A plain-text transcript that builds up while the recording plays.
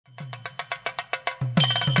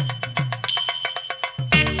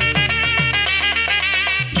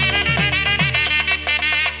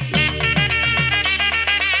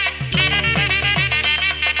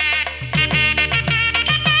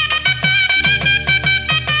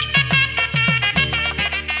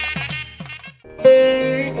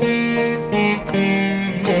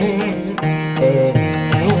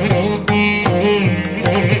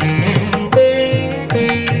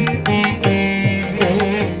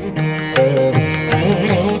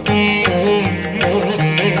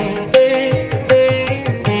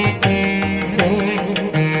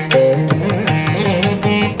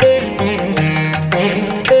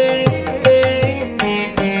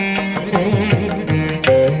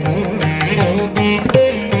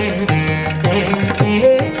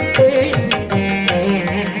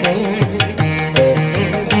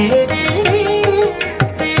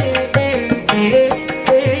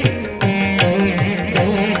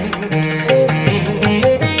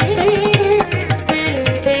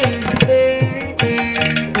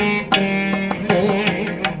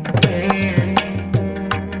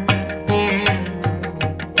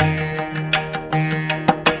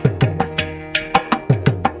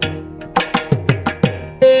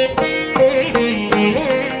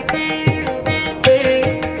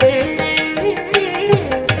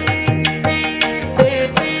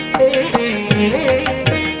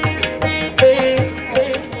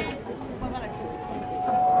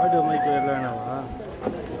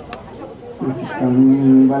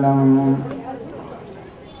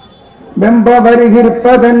வெம்ப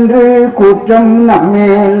வருகிற்பதென்று கூற்றம்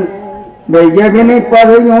நம்மேல் வெய்ய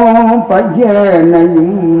வினைப்பதையும்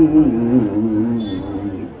பையனையும்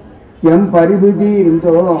எம் பரிவு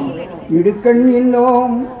தீர்ந்தோம் இடுக்கண்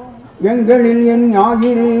இல்லோம் எங்களில் என்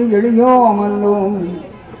ஞாயிறு எளியோமல்லோம்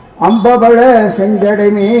அம்பவள செஞ்சடை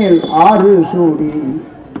மேல் ஆறு சூடி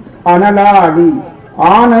அனலாடி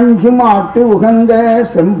ஆனஞ்சு மாட்டு உகந்த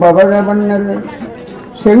செம்பவள வண்ணர்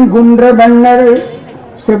செங்குன்ற வண்ணர்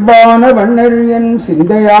செவ்வான வண்ணர் என்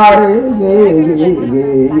சிந்தையாரே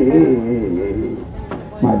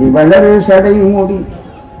மதிவளர் சடை மூடி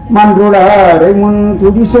மன்றுளாரை முன்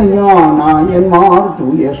துதிசையானாயன்மார்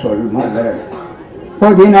தூய சொல் மலர்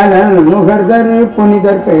பொதிநலன் நுகர்தர்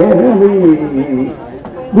புனிதர் பேரவை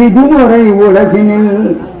விதிமுறை உலகினில்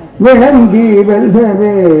விளங்கி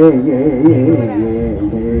வெல்கவே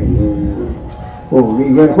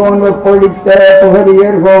ஊழியர்கோன் வெப்பொழித்த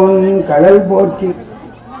புகழியர்கோன் கடல் போற்றி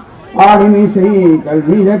ஆடிமிசை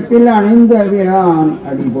கல்விதப்பில் அணிந்த விரான்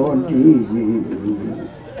அடி போற்றி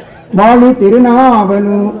வாழி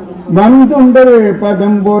திருநாவலு வந்துண்டர்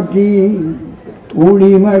பதம் போற்றி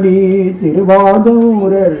ஊழிமடி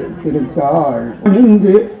திருவாதூரர் திருத்தாள்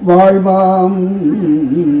அணிந்து வாழ்வாம்.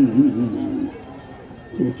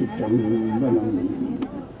 திருச்சிற்றம்பலம்.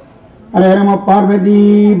 அரகரம பார்வதி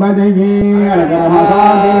பதயே அரகர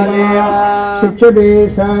மகாதேவ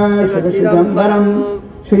சிச்சபேச சிவசிதம்பரம்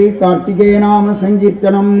ஸ்ரீ கார்த்திகேய நாம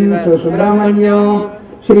சங்கீர்த்தனம் சுப்பிரமணியம்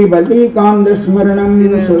ஸ்ரீ வல்லிகாந்த ஸ்மரணம்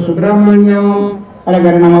சுப்பிரமணியம்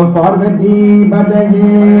அரகர நம பார்வதி பதயே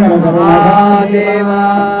அரகர மகாதேவ.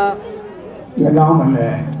 எல்லாம் அல்ல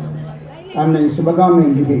அன்னை சிவகாமி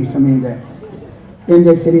அம்பிகை சமேத இந்த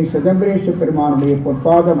ஸ்ரீ சிதம்பரேச பெருமானுடைய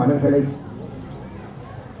பொற்பாத மலர்களை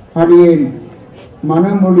அடியேன்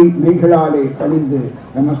மனமொழி மெய்களாலே பணிந்து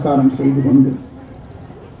நமஸ்காரம் செய்து கொண்டு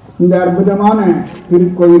இந்த அற்புதமான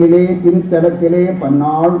திருக்கோயிலிலே திருத்தலத்திலே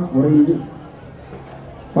பன்னாள் உறைந்து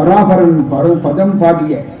பராபரன் பதம்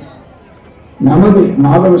பாடிய நமது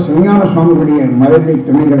மாதவ சிவஞான சுவாமிகளுடைய மலர்களை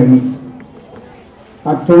துணைகளையும்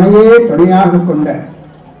அத்துணையே துணையாக கொண்ட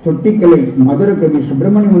தொட்டிக்கலை மதுர கவி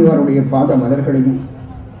சுப்பிரமணிய முனிவருடைய பாத மலர்களையும்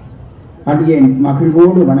அடியேன்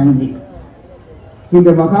மகிழ்வோடு வணங்கி இந்த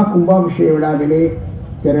மகா கும்பாபிஷேக விழாவிலே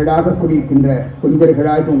திரளாக குடியிருக்கின்ற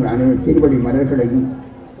புனிதர்களாக உங்கள் அனைவரு திருவடி மலர்களையும்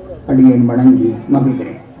அடியேன் வணங்கி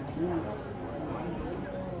மகிழ்கிறேன்.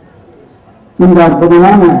 இந்த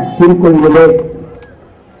அற்புதமான திருக்கோயிலே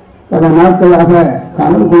பல நாட்களாக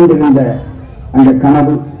கனவு கொண்டிருந்த அந்த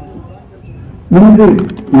கனவு இன்று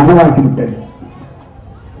நனவாகிவிட்டது.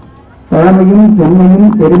 பழமையும் தொன்மையும்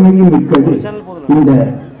பெருமையும் மிக்கது இந்த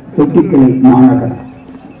தொட்டிக்கலை மாநகரம்.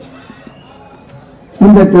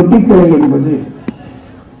 இந்த தொட்டிக்கலை என்பது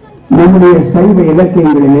நம்முடைய சைவ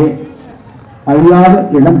இலக்கியங்களிலே அழியாத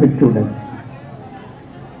இடம் பெற்றுள்ளது.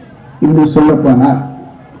 இன்னும் சொல்லப்போனால்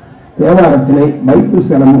தேவாரத்திலே வைப்பு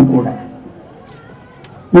ஸ்தலமும் கூட.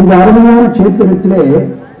 இந்த அருமையான சேத்திரத்திலே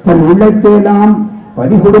தன் உள்ளத்தையெல்லாம்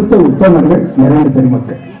பறிகொடுத்த உத்தமர்கள் 2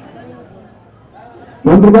 பெருமக்கள்.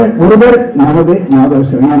 ஒருவர் நமது மாதவ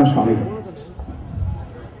சிவஞான சுவாமிகள்,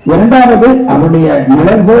 இரண்டாவது அவருடைய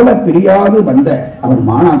நிழல் போல பிரியாது வந்த அவர்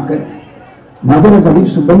மாணாக்கர் மதுர கவி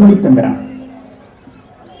சுப்பிரமணிய தம்பிரான்.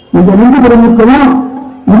 இந்த 2 பெருமக்களும்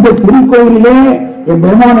இந்த திருக்கோயிலே என்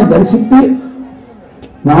பெருமானை தரிசித்து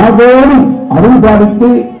நாள்தோறும் அருள் பாதித்து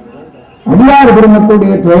அடியார்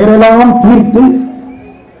பெருமக்களுடைய துயரெல்லாம் தீர்த்து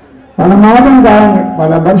பல மாதங்கள்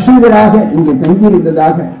பல வருஷங்களாக இங்கே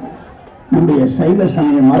தங்கியிருந்ததாக நம்முடைய சைவ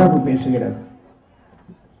சமய மரபு பேசுகிறது.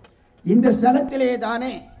 இந்த ஸ்தலத்திலே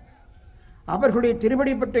தானே அவர்களுடைய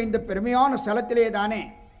திருவடி பெற்ற இந்த பெருமையான ஸ்தலத்திலே தானே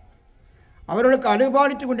அவர்களுக்கு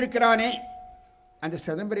அனுபாலித்துக் கொண்டிருக்கிறானே அந்த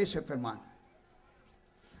சிதம்பரேஸ்வர பெருமான்.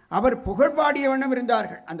 அவர் புகழ் பாடிய வண்ணம்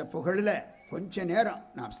இருந்தார்கள். அந்த புகழில் கொஞ்ச நேரம்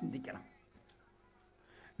நாம் சிந்திக்கலாம்.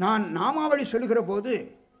 நான் நாமாவளி சொல்லுகிற போது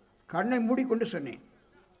கண்ணை மூடிக்கொண்டு சொன்னேன்.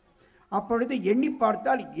 அப்பொழுது எண்ணி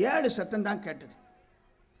பார்த்தால் 7 சத்தம் தான் கேட்டது.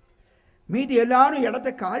 மீதி எல்லாரும் இடத்த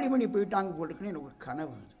காலி பண்ணி போயிட்டாங்க போட்டுக்குன்னு எனக்கு ஒரு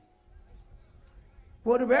கனவு.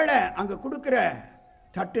 ஒருவேளை அங்கே கொடுக்குற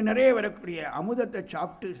தட்டு நிறைய வரக்கூடிய அமுதத்தை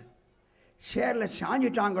சாப்பிட்டு சேரில்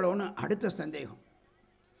சாஞ்சிட்டாங்களோன்னு அடுத்த சந்தேகம்.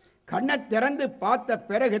 கண்ணை திறந்து பார்த்த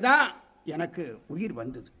பிறகுதான் எனக்கு உயிர்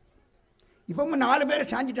வந்தது. இப்பவும் 4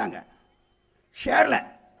 பேர் சாஞ்சிட்டாங்க ஷேரில்.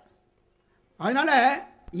 அதனால்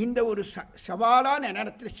இந்த ஒரு சவாலான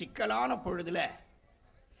நேரத்தில் சிக்கலான பொழுதில்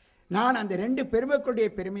நான் அந்த 2 பெருமக்களுடைய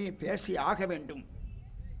பெருமையை பேசி ஆக வேண்டும்.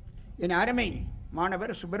 என் அருமை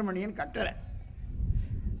மாணவர் சுப்பிரமணியன் கட்டளை.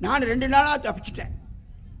 நான் 2 நாளாக தப்பிச்சிட்டேன்.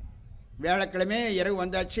 வியாழக்கிழமை இரவு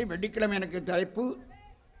வந்தாச்சு. வெள்ளிக்கிழமை எனக்கு தலைப்பு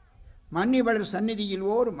மன்னிவளர் சந்நிதியில்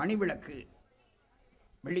ஓர் மணிவிளக்கு.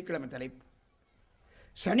 வெள்ளிக்கிழமை தலைப்பு.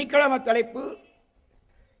 சனிக்கிழமை தலைப்பு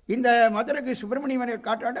இந்த மதுரைக்கு சுப்பிரமணியனை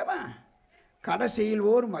காட்டாடமா கலசையில்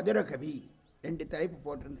ஓர் மதுரை கவி 2 தலைப்பு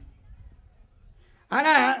போட்டிருந்தேன்.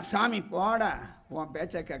 ஆனால் சாமி போடா உன்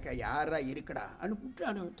பேச்சை கேட்க யாரா இருக்கடா அனுப்பிட்டு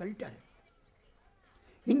தள்ளிட்டாரு.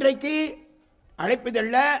 இன்றைக்கு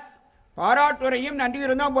அழைப்புதல்ல பாராட்டுரையும்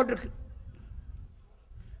நன்றியும் தான் போட்டிருக்கு.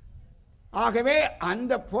 ஆகவே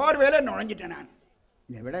அந்த போர்வேல நுழைஞ்சிட்டேன் நான்.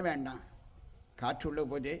 இதை விட வேண்டாம், காற்றுள்ள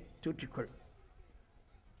போதே தூற்றிக்கொள்.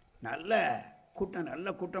 நல்ல கூட்டம், நல்ல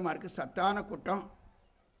கூட்டமாக இருக்குது, சத்தான கூட்டம்.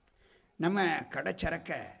 நம்ம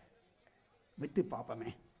கடைச்சரக்க விற்று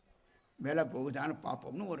பார்ப்போமே, வேலை போகுதான்னு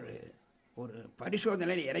பார்ப்போம்னு ஒரு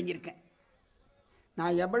பரிசோதனையில் இறங்கியிருக்கேன்.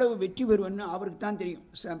 நான் எவ்வளவு வெற்றி பெறுவேன்னு அவருக்கு தான் தெரியும்.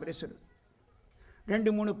 சாம்பரேஸ்வரர்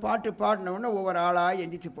 2-3 பாட்டு பாடினவுடனே ஒவ்வொரு ஆளாக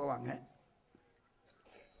எந்திரிச்சு போவாங்க.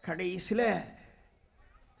 கடைசியில்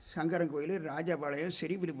சங்கரன் கோயில், ராஜபாளையம்,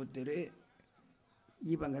 ஸ்ரீவில்லிபுத்தூர்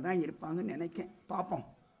இவங்க தான் இருப்பாங்கன்னு நினைக்கேன். பார்ப்போம்.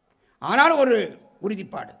 ஆனாலும் ஒரு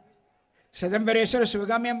உறுதிப்பாடு, சிதம்பரேஸ்வரர்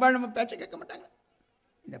சிவகாமி அம்பாள் நம்ம பேச்சை கேட்க மாட்டாங்க.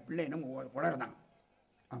 இந்த பிள்ளை இன்னும் உளர்தான்,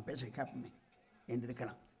 அவன் பேச்சை கேட்போமே என்று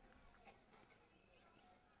இருக்கலாம்.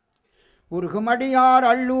 உருகுமடியார்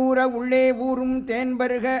அள்ளூர உள்ளே ஊரும்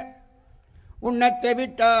தேன்பருக உண்ணத்தை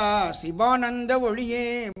விட்டா சிவானந்த ஒளியே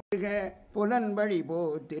முருக புலன்பழி போ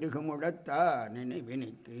திருகுமுழத்தா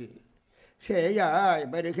நினைவினைக்கு சேயாய்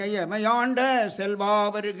வருக எமையாண்ட செல்வா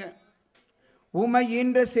வருக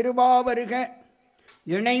உமையின்ற சிறுவா வருக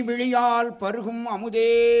இணை விழியால் பருகும்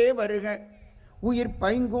அமுதே வருக உயிர்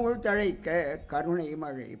பைங்கூழ் தழைக்க கருணை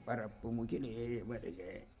மழை பரப்பு முகிலே வருக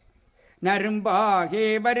நரும்பாகே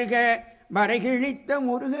வருக மறைகிழித்த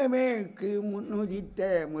முருகவேக்கு முன்னுதித்த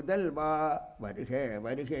முதல்வா வருக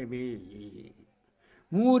வருகவே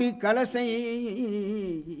மூரி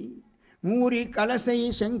கலசை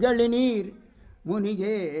செங்கழு நீர்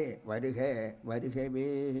முனியே வருக வருகவே.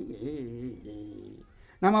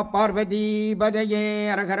 நம பார்வதி பதையே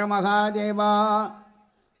அரகர மகாதேவா.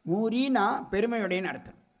 மூரினா பெருமையுடையன்னு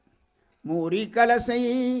அர்த்தம். மூரி கலசை,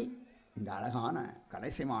 இந்த அழகான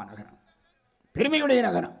கலசை மாநகரம், பெருமையுடைய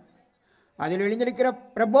நகரம். அதில் எழுந்திருக்கிற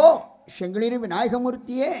பிரபோ செங்கலிரு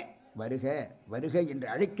விநாயகமூர்த்தியே வருக வருக என்று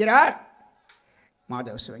அழைக்கிறார்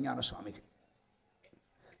மாதவ சிவஞான சுவாமிகள்.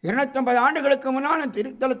 250 ஆண்டுகளுக்கு முன்னால்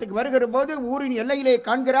திருத்தலத்துக்கு வருகிற போது ஊரின் எல்லையிலே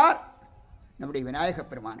காண்கிறார் நம்முடைய விநாயக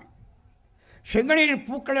பெருமானை. செங்கலில்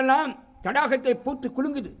பூக்கள் எல்லாம் தடாகத்தை பூத்து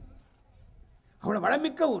குலுங்குது. அவ்வளோ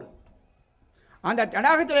வளமிக்க ஊர். அந்த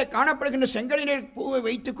தடாகத்தில் காணப்படுகின்ற செங்கலில் பூவை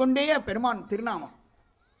வைத்து கொண்டே பெருமான் திருநாமம்.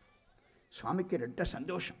 சுவாமிக்கு 2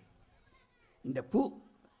 சந்தோஷம். இந்த பூ,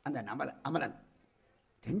 அந்த அமலன்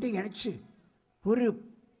 2 இணைச்சு ஒரு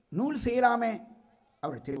நூல் செய்யலாமே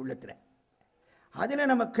அவர் திருவுள்ளத்தில். அதில்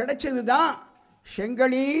நமக்கு கிடைச்சது தான்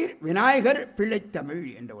செங்கலீர் விநாயகர் பிள்ளைத்தமிழ்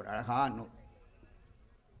என்ற ஒரு அழகான நூல்.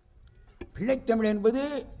 பிள்ளைத்தமிழ் என்பது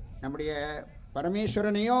நம்முடைய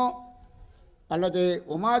பரமேஸ்வரனையோ அல்லது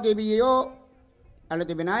உமாதேவியையோ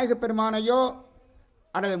அல்லது விநாயக பெருமானையோ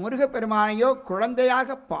அல்லது முருகப்பெருமானையோ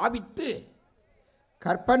குழந்தையாக பாவித்து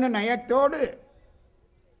கற்பனை நயத்தோடு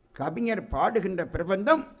கவிஞர் பாடுகின்ற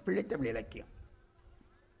பிரபந்தம் பிள்ளைத்தமிழ் இலக்கியம்.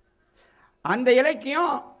 அந்த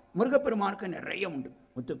இலக்கியம் முருகப்பெருமானுக்கு நிறைய உண்டு.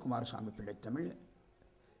 முத்துக்குமார சுவாமி பிள்ளைத்தமிழ்,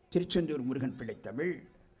 திருச்செந்தூர் முருகன் பிள்ளைத்தமிழ்,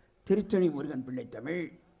 திருத்தணி முருகன் பிள்ளைத்தமிழ்,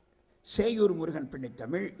 சேயூர் முருகன்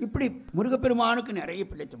பிள்ளைத்தமிழ், இப்படி முருகப்பெருமானுக்கு நிறைய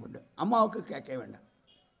பிள்ளைத்தமிழ் உண்டு. அம்மாவுக்கு கேட்க வேண்டாம்.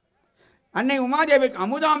 அன்னை உமாதேவிக்கு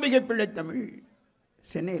அமுதாம்பிகை பிள்ளைத்தமிழ்.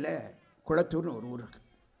 சென்னையில் குளத்தூர்னு ஒரு ஊர் இருக்கு.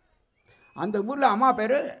 அந்த ஊரில் அம்மா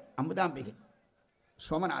பேர் அமுதாம்பிகை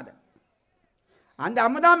சோமநாதன். அந்த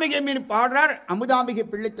அமுதாம்பிகை மீது பாடுறார் அமுதாம்பிகை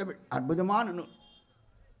பிள்ளைத்தமிழ். அற்புதமான நூல்.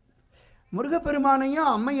 முருகப்பெருமானையும்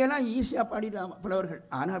அம்மையெல்லாம் ஈஸியாக பாடிடுறாங்க புலவர்கள்.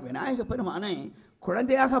 ஆனால் விநாயக பெருமானை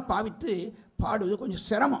குழந்தையாக பாவித்து பாடுவது கொஞ்சம்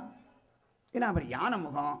சிரமம். ஏன்னா அவர் யானை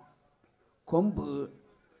முகம், கொம்பு,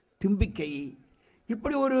 தும்பிக்கை,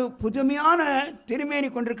 இப்படி ஒரு புதுமையான திருமேனி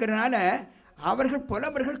கொண்டிருக்கிறதுனால அவர்கள்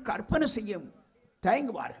புலவர்கள் கற்பனை செய்ய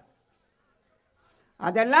தயங்குவார்கள்.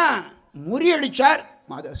 அதெல்லாம் முறியடிச்சார்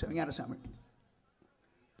மாதவ சிவஞான சுவாமி.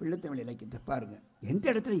 பிள்ளைத்தமிழ் இலக்கியத்தை பாருங்க. எந்த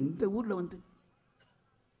இடத்துல இந்த ஊரில் வந்து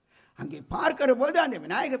அங்கே பார்க்கிற போது அந்த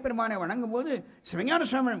விநாயக பெருமானை வணங்கும் போது சிவஞான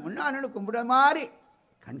சுவாமி முன்னாடி கும்பிட மாதிரி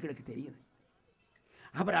கண்களுக்கு தெரியுது.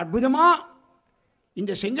 அவர் அற்புதமாக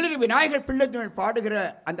இந்த செங்கலிரு விநாயகர் பிள்ளைத்தமிழ் பாடுகிற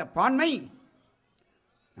அந்த பான்மை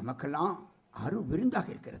நமக்கெல்லாம் அருள் விருந்தாக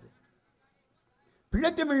இருக்கிறது.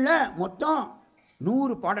 பிள்ளைத்தமிழில் மொத்தம்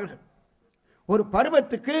 100 பாடல்கள். ஒரு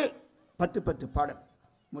பருவத்துக்கு 10 பாடல்.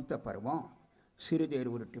 முத்த பருவம்,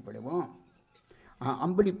 சிறுதேர் உருட்டி பருவம்,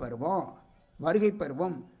 அம்புலி பருவம், வருகை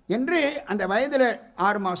பருவம் என்று அந்த வயதில்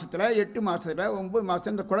 6 மாதத்தில் 8 மாதத்தில் 9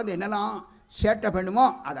 மாதம் இந்த குழந்தை என்னெல்லாம் சேட்டை பண்ணுமோ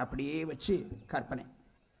அதை அப்படியே வச்சு கற்பனை.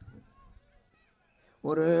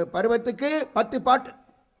 ஒரு பருவத்துக்கு 10 பாட்டு.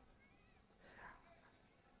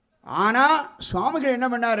 ஆனால் சுவாமிகள் என்ன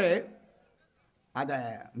பண்ணார், அதை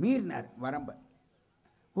மீறினார் வரம்ப.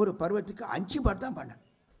 ஒரு பருவத்துக்கு 5 பாட்டு தான் பண்ணார்.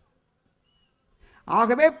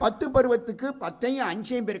 ஆகவே 10 பருவத்துக்கு 10ஐயும்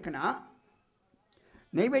 5ஐயும் இருக்குன்னா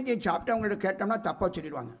நைவேத்தியம் சாப்பிட்டவங்கள்ட்ட கேட்டோம்னா தப்பாக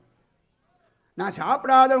சொல்லிடுவாங்க. நான்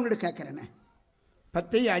சாப்பிடாதவங்கள்ட்ட கேட்குறேன்னே,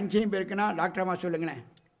 10ஐயும் 5ஐயும் இருக்குன்னா டாக்டர் அம்மா சொல்லுங்களேன்,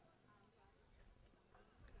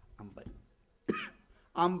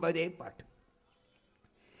 50 பாட்டு.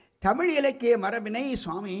 தமிழ் இலக்கிய மரபினை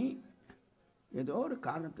சுவாமி ஏதோ ஒரு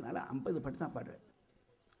காரணத்தினால 50 பாட்டு தான் பாடுறார்.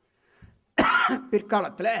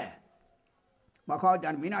 பிற்காலத்தில்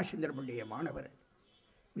மகாஜான் மீனாட்சிந்தரனுடைய மாணவர்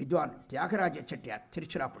வித்வான் தியாகராஜ செட்டியார்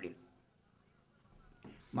திருச்சிராப்பள்ளியில்.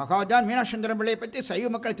 மகாஜான் மீனாட்சிந்தரன் பிள்ளையை பற்றி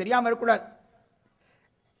சைவ மக்கள் தெரியாமல் இருக்கக்கூடாது.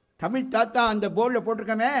 தமிழ் தாத்தா அந்த போர்டில்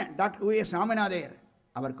போட்டிருக்கமே, டாக்டர் U.S. சாமிநாதையர்,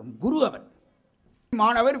 அவருக்கு குரு அவர்.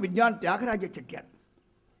 மாணவர் வித்வான் தியாகராஜ செட்டியார்.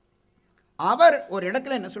 அவர் ஒரு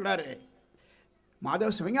இடத்துல என்ன சொல்கிறாரு,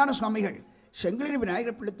 மாதவ சிவஞான சுவாமிகள் செங்கிலி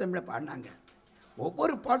விநாயகர் பிள்ளை தமிழை பாடினாங்க,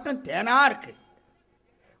 ஒவ்வொரு பாட்டும் தேனாக இருக்குது.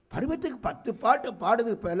 பருவத்துக்கு 10 பாட்டு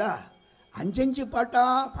பாடுது, போல 5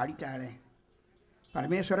 பாட்டாக பாடிட்டாளே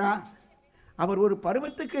பரமேஸ்வரா, அவர் ஒரு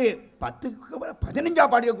பருவத்துக்கு 10க்கு 15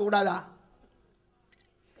 பாடிக்க கூடாதா?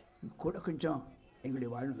 கூட கொஞ்சம் எங்களுடைய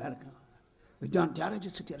வாழ்வு நல்லா இருக்கும். வித்வான் தியாகராஜ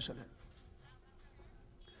செட்டியார் சொல்கிறார்,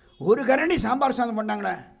 ஒரு கரண்டி சாம்பார் சாதம்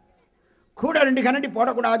பண்ணாங்களே, கூட 2 கரண்டி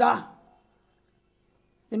போடக்கூடாதா?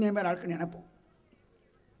 என்னைய மேலே ஆட்கள் நினைப்போம்.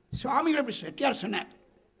 சுவாமிகள் அப்படி செட்டியார் சொன்னார்,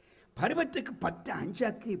 பருவத்துக்கு 10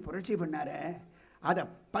 5ஆக்கி புரட்சி பண்ணார, அதை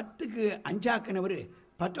 10க்கு 5ஆக்கினவர்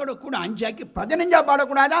 10ஓட கூட 5ஆக்கி 15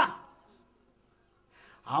 பாடக்கூடாதா?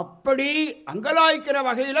 அப்படி அங்கலாய்க்கிற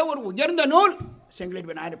வகையில் ஒரு உயர்ந்த நூல் செங்கிலி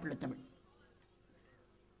விநாயகர் பிள்ளை தமிழ்.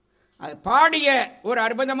 அது பாடிய ஒரு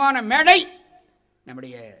அற்புதமான மேடை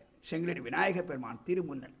நம்முடைய செங்கிலி விநாயகர் பெருமான்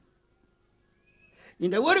திருமுன்னல்.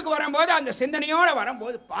 இந்த ஊருக்கு வரும்போது அந்த சிந்தனையோடு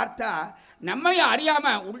வரும்போது பார்த்தா நம்மையும்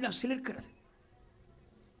அறியாமல் உள்ள சிலிர்க்கிறது.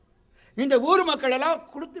 இந்த ஊர் மக்கள் எல்லாம்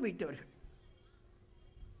கொடுத்து வைத்தவர்கள்.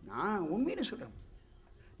 நான் உண்மையில சொல்கிறேன்,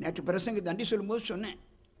 நேற்று பிரசங்க தண்டி சொல்லும்போது சொன்னேன்,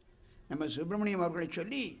 நம்ம சுப்பிரமணியம் அவர்களை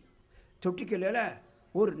சொல்லி தொட்டிக்கல்லையில்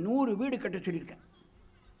ஒரு 100 வீடு கட்ட சொல்லியிருக்கேன்.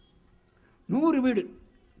 100 வீடு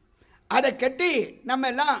அதை கட்டி நம்ம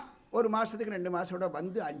எல்லாம் ஒரு மாதத்துக்கு 2 மாதத்தோட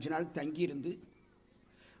வந்து 5 நாள் தங்கியிருந்து,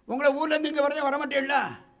 உங்களை ஊர்லேருந்து இங்கே வர மாட்டேன்ல,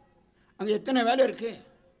 அங்கே எத்தனை வேலை இருக்குது,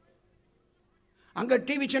 அங்கே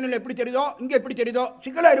டிவி சேனல் எப்படி தெரியுதோ இங்கே எப்படி தெரியுதோ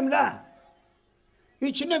சிக்கலாக இரும்ல.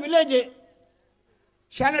 இது சின்ன வில்லேஜ்,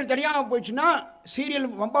 சேனல் தெரியாமல் போயிடுச்சுன்னா சீரியல்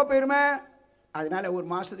வம்பா போயிருமே. அதனால் ஒரு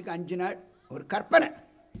மாதத்துக்கு 5 நாள் ஒரு கற்பனை.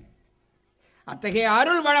 அத்தகைய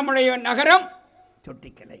அருள் வளமுடைய நகரம்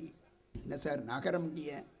தொட்டிக்கலை. என்ன சார் நகரம்,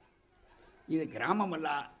 இது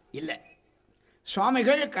கிராமமெல்லாம் இல்லை.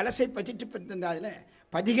 சுவாமிகள் கலசை பதிட்டு பத்திருந்தாதில்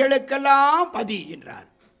பதிகளுக்கெல்லாம் பதி என்றார்.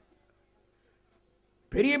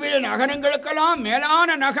 பெரிய பெரிய நகரங்களுக்கெல்லாம்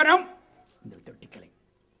மேலான நகரம் இந்த தொட்டிக்கலை.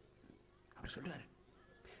 அவர் சொல்றார்,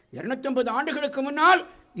 250 ஆண்டுகளுக்கு முன்னால்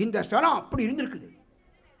இந்த ஸ்தலம் அப்படி இருந்திருக்குது.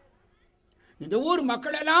 இந்த ஊர்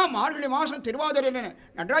மக்களெல்லாம் மார்கழி மாதம் திருவாதிரையில்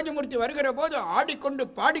நடராஜமூர்த்தி வருகிற போது ஆடிக்கொண்டு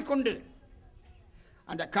பாடிக்கொண்டு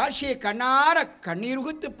அந்த காட்சியை கண்ணார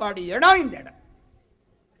கண்ணீருகுத்து பாடிய இடம் இந்த இடம்.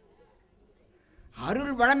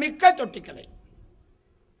 அருள் வளமிக்க தொட்டிக்கலை,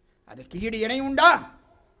 அதற்கு ஈடு இணை உண்டா?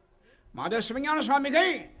 மாதவ சிவஞான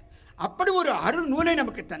சுவாமிகள் அப்படி ஒரு அருள் நூலை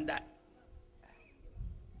நமக்கு தந்தார்.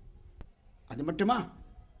 அது மட்டுமா,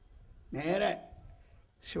 நேர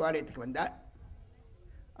சிவாலயத்துக்கு வந்தார்.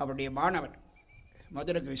 அவருடைய மாணவர்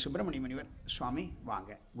மதுரை கவி சுப்பிரமணிய முனிவர், சுவாமி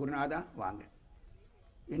வாங்க, குருநாதா வாங்க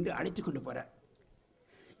என்று அழைத்து கொண்டு போகிறார்.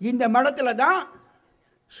 இந்த மடத்தில் தான்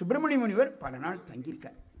சுப்பிரமணிய முனிவர் பல நாள்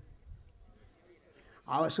தங்கியிருக்கார்.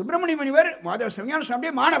 அவர் சுப்பிரமணிய முனிவர் மாதவ சிவஞான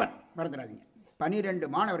சுவாமியுடைய மாணவர், மறந்துடாதீங்க. 12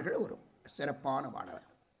 மாணவர்கள் ஒரு சிறப்பான மாணவர்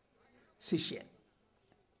சிஷ்யர்.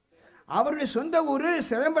 அவருடைய சொந்த ஊர்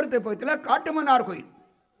சிதம்பரத்தை பக்கத்தில் காட்டுமன்னார் கோயில்.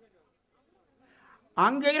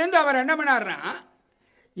 அங்கே இருந்து அவர் என்ன பண்ணார்னா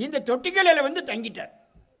இந்த தொட்டிக்கலையில் வந்து தங்கிட்டார்.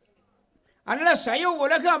 அதனால் சைவ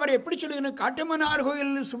உலகம் அவர் எப்படி சொல்லுங்க, காட்டுமன்னார்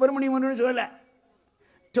கோயில் சுப்பிரமணிய முனிவர் சொல்லலை,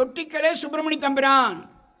 தொட்டிக்கலை சுப்பிரமணிய தம்பிரான்.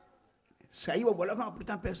 சைவ உலகம்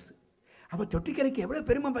அப்படித்தான் பேசுது. அப்போ தொட்டிக்கலைக்கு எவ்வளோ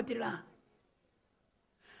பெருமை பார்த்திடலாம்.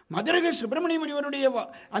 மதுரை சுப்பிரமணிய முனிவருடைய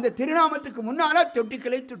அந்த திருநாமத்துக்கு முன்னால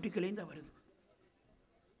தொட்டிக்கலை தொட்டிக்கலைன்னு வருது.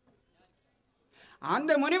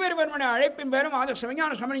 அந்த முனிவர் பெருமனை அழைப்பின் பேரும் மாதவ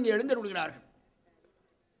சிவஞான சுவாமி இங்கே எழுந்து விடுகிறார்கள்.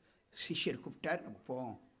 சிஷ்யர் கூப்பிட்டார், நம்ம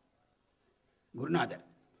போவோம். குருநாதர்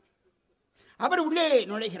அவர் உள்ளே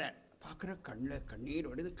நுழைகிறார். பார்க்குற கண்ணில் கண்ணீர்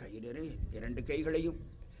வருது, கையிலே 2 கைகளையும்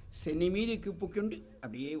சென்னி மீது குப்புக்குண்டு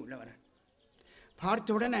அப்படியே உள்ள வர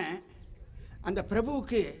பார்த்த உடனே அந்த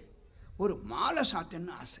பிரபுவுக்கு ஒரு மாலை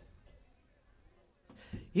சாத்தன்னு ஆசை.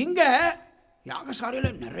 இங்க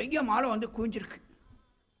யாகசாலையில் நிறைய மாலை வந்து குவிஞ்சிருக்கு.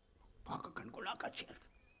 பார்க்க கண்கொள்ளா காட்சியாக இருக்கு.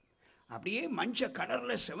 அப்படியே மஞ்ச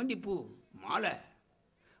கலரில் செவந்தி பூ மாலை,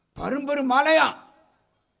 பரும்பெரு மாலையா,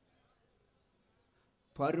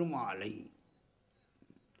 பருமாலை.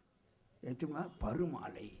 ஏற்றுமா?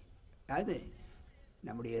 பருமாலை. அதாவது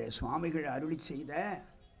நம்முடைய சுவாமிகள் அருளி செய்த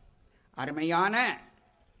அருமையான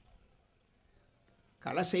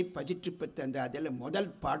கலசை பதிற்று பத்து அந்த அதில்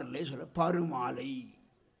முதல் பாடலே சொல்ல பருமாலை.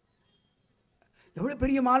 எவ்வளோ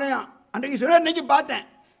பெரிய மாலையா அன்றைக்கு சொல்ல. அன்றைக்கி பார்த்தேன்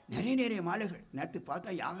நிறைய மாலைகள். நேற்று பார்த்தா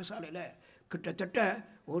யாகசாலையில் கிட்டத்தட்ட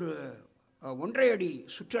ஒரு 1.5 அடி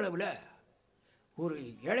சுற்றளவில், ஒரு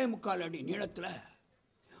 7.25 அடி நீளத்தில்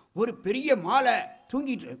ஒரு பெரிய மாலை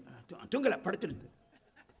தூங்கலை, படுத்துருந்து.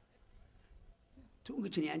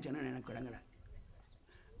 தூங்குச்சு ஏன் சொன்ன எனக்கு விளங்கலை.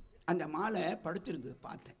 அந்த மாலை படுத்திருந்தது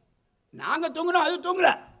பார்த்தேன். நாங்கள் தூங்கினோம், அது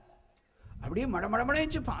தூங்கலை. அப்படியே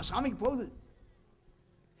மடமடமடைச்சு சாமிக்கு போகுது.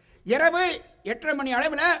 இரவு 8:30 மணி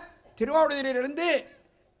அளவில் திருவாவூரிலிருந்து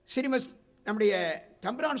ஸ்ரீமத் நம்முடைய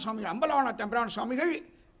தம்பிரான் சுவாமிகள், அம்பலவான தம்பிரான் சுவாமிகள்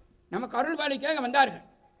நமக்கு அருள்வாளிக்காக வந்தார்கள்.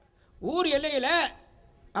 ஊர் எல்லையில்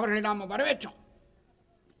அவர்களை நாம் வரவேற்றோம்.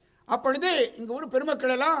 அப்பொழுது இங்கே ஊர்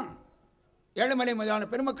பெருமக்கள் எல்லாம், ஏழுமலை முதலான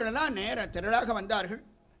பெருமக்கள் எல்லாம் நேர திரளாக வந்தார்கள்.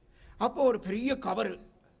 அப்போ ஒரு பெரிய கவரு,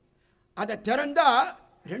 அதை திறந்தா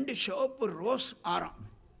 2 சிவப்பு ரோஸ் ஆரம்,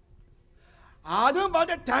 அதுவும்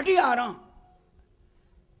பார்த்தா தடி ஆரம்.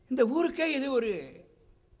 இந்த ஊருக்கே இது ஒரு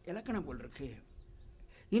இலக்கணம் போல் இருக்கு.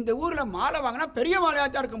 இந்த ஊரில் மாலை வாங்கினா பெரிய மாலையாக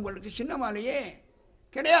தான் இருக்கும் போல் இருக்கு, சின்ன மாலையே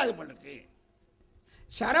கிடையாது போல் இருக்கு.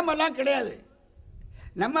 சரமெல்லாம் கிடையாது.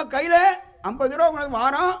 நம்ம கையில் 50 ரூபா உங்களுக்கு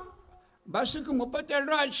வாரம், பஸ்ஸுக்கு 37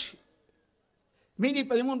 ரூபா ஆச்சு, மீதி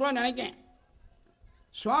 13 ரூபா நினைக்கேன்.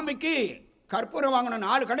 சுவாமிக்கு கற்பூரம் வாங்கணும்.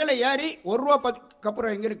 4 கடையில் ஏறி 1 ரூபா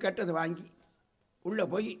கற்பூரம் எங்கே கேட்டது வாங்கி உள்ளே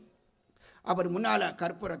போய் அவர் முன்னால்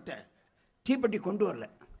கற்பூரத்தை தீப்பெட்டி கொண்டு வரல,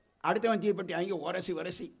 அடுத்தவன் தீப்பெட்டி வாங்கி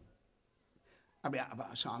உரசி அப்படியே,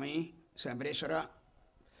 சாமி சம்பரேஸ்வரா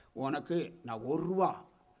உனக்கு நான் 1 ரூபா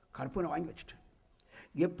கற்பூரம் வாங்கி வச்சுட்டேன்.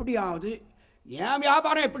 எப்படியாவது என்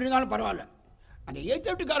வியாபாரம் எப்படி இருந்தாலும் பரவாயில்ல, அந்த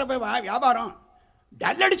ஏத்தட்டுக்கார போய் வியாபாரம்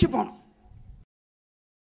டல் அடிச்சு போகணும்.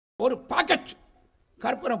 ஒரு பாக்கெட்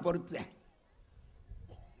கற்பூரம் பொறுத்தேன்,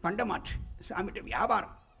 பண்டமாற்று சாமிகிட்ட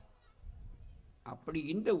வியாபாரம். அப்படி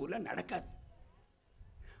இந்த ஊரில் நடக்காது.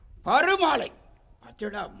 பருமாலை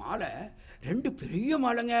பச்சடா மாலை, 2 பெரிய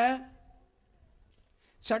மாலைங்க.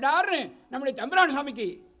 சடார்னு நம்முடைய தம்பிரான் சாமிக்கு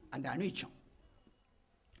அந்த அணிச்சம்.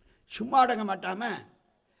 சும்மா அடங்க மாட்டாமல்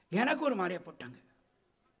எனக்கு ஒரு மாலையை போட்டாங்க.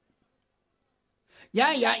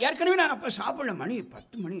 ஏற்கனவே நான் அப்போ சாப்பிடல, மணி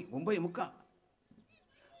 10 மணி 9:45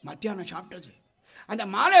 மத்தியானம் சாப்பிட்டது. அந்த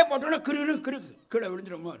மாலையை போட்டோன்னா கிருக்கு கீழே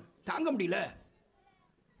விழுந்துடுமோ, தாங்க முடியல.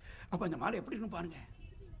 அப்போ அந்த மாலை எப்படி இருக்குன்னு பாருங்க.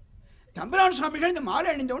 தம்பிரான் சுவாமிகள் இந்த மாலை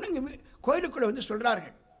அணிந்தவுடனே இங்கே கோயிலுக்குள்ளே வந்து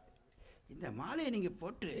சொல்கிறார்கள், இந்த மாலையை நீங்கள்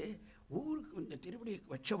போட்டு ஊருக்கு இந்த திருப்படி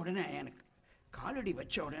வச்ச உடனே, எனக்கு காலடி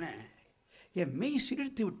வச்ச உடனே என் மெய்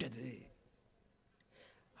சிலிர்த்து விட்டது.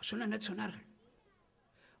 என்ன சொன்னார்கள்,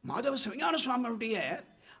 மாதவ சிவஞான சுவாமியுடைய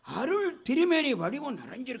அருள் திருமேனி வடிவம்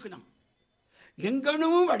நிறைஞ்சிருக்குதான்.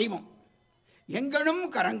 எங்கனும் வடிவம், எங்கனும்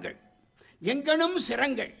கரங்கள், எங்கனும்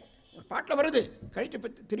சிரங்கள். ஒரு பாட்டில் வருது,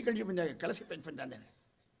 திருக்கழிச்சு இந்த கலசை பற்றி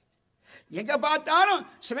எங்கே பார்த்தாலும்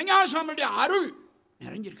சிவஞான சுவாமியுடைய அருள்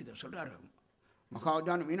நிறைஞ்சிருக்குது சொல்கிறார்.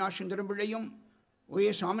 மகாதான மீனாட்சி திரும்பிள்ளையும்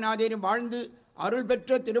ஓயே சுவாமிநாதையும் வாழ்ந்து அருள்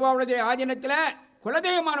பெற்ற திருவாவூர் ஆதீனத்தில்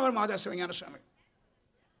குலதெய்வமானவர் மாதவ சிவஞான சுவாமி.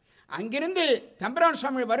 அங்கிருந்து தம்பிரான்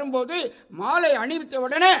சுவாமி வரும்போது மாலை அணிவித்த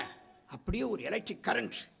உடனே அப்படியே ஒரு எலக்ட்ரிக்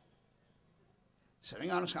கரண்ட்,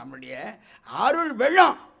 சிவஞான சுவாமியுடைய அருள்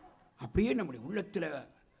வெள்ளம் அப்படியே நம்முடைய உள்ளத்தில்,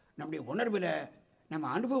 நம்முடைய உணர்வில், நம்ம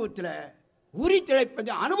அனுபவத்தில் உரி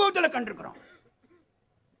திளைப்பது அனுபவத்தில் கண்டிருக்கிறோம்.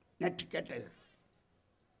 நேற்று கேட்டது.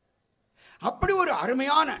 அப்படி ஒரு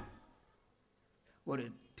அருமையான ஒரு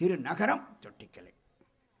திருநகரம் தொட்டிக்கலை.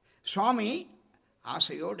 சுவாமி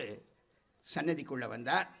ஆசையோடு சன்னதிக்குள்ளே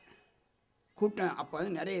வந்தார். கூட்டம் அப்போ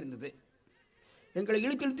வந்து நிறைய இருந்தது. எங்களை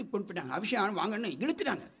இழுத்து கொண்டு போயிட்டாங்க. அபிஷேகம் வாங்கன்னு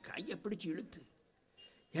இழுத்துட்டாங்க. கையை பிடிச்சி இழுத்து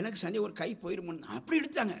எனக்கு சந்தை ஒரு கை போயிருமுன்னு அப்படி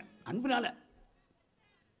இழுத்தாங்க அன்புனால.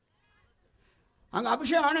 அங்கே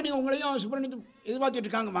அபிஷேகம் ஆனால் நீங்கள் உங்களையும் சுப்பிரமணியத்தை எதிர்பார்த்துட்டு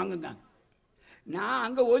இருக்காங்க வாங்குங்க. நான்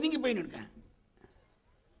அங்கே ஒதுங்கி போயின்னு இருக்கேன்.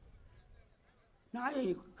 நான்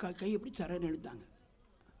கை எப்படி தரேன்னு எழுத்தாங்க.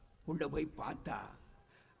 உள்ளே போய் பார்த்தா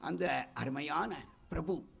அந்த அருமையான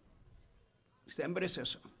பிரபு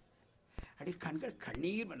செம்பரேசம் அப்படி கண்கள்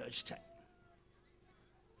கண்ணீர் மேலே வச்சிட்டேன்.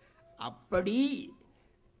 அப்படி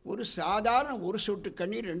ஒரு சாதாரண ஒரு சொட்டு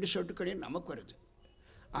கண்ணீர் 2 சொட்டு கண்ணீர் நமக்கு வருது.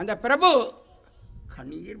 அந்த பிரபு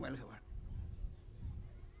கண்ணீர் மல்குவான்.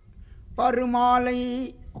 பருமாலை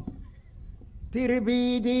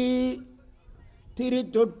திருபீதி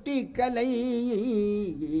திருத்தொட்டி கலை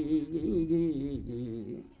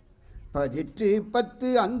பதிற்று பத்து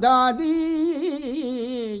அந்தாதி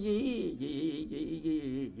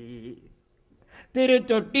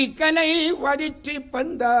திருத்தொட்டி கலை வதிற்று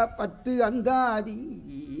பந்தா பத்து அந்தாதி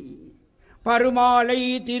பருமாலை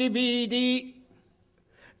திருபீதி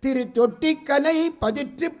திருத்தொட்டிக்கலை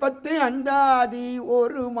பதிற்று பத்து அந்தாதி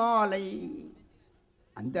ஒரு மாலை.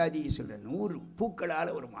 அந்தாதி சொல்ற 100 பூக்களால்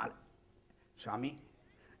ஒரு மாலை. சுவாமி,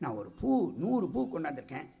 நான் ஒரு பூ 100 பூ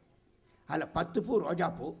கொண்டாந்துருக்கேன். அதில் 10 பூ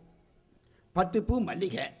ரோஜாப்பூ, 10 பூ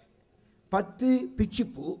மல்லிகை, 10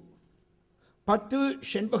 பிச்சிப்பூ, 10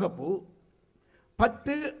 செண்பகப்பூ,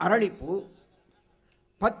 10 அரளிப்பூ,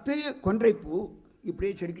 10 கொன்றைப்பூ.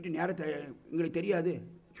 இப்படியே சொல்லிக்கிட்டு நேரத்தை உங்களுக்கு தெரியாது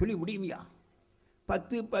சொல்லி முடியுமையா?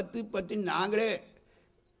 10 10 10 நாங்களே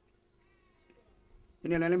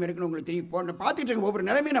என்ன நிலைமை இருக்குன்னு உங்களுக்கு தெரியும். போன்ற பார்த்துட்டு இருக்கேன், ஒவ்வொரு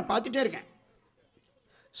நிலைமையை நான் பார்த்துட்டே இருக்கேன்.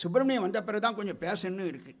 சுப்பிரமணியம் வந்த பிறகு தான் கொஞ்சம் பேசணும்னு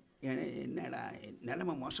இருக்குது. ஏன்னா என்னடா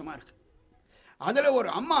நிலைமை மோசமாக இருக்குது. அதில் ஒரு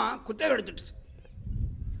அம்மா குத்தகை எடுத்துட்டு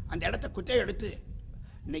அந்த இடத்த குத்தகை எடுத்து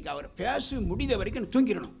இன்னைக்கு அவர் பேசி முடிந்த வரைக்கும்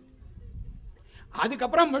தூங்கிடணும்.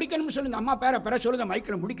 அதுக்கப்புறம் முடிக்கணும்னு சொல்லி இந்த அம்மா பேரை சொல்லுத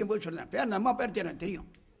மைக்கில் முடிக்கும் போது சொல்லுறேன். பேர் அந்த அம்மா பேர் தெரியும்.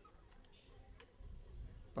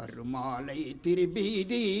 பருமாலை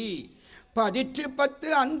திருபீதி பதிற்று பத்து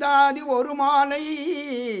அந்தாதி ஒரு மாலை.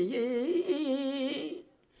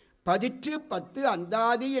 பதிற்று பத்து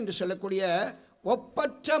அந்தாதி என்று சொல்லக்கூடிய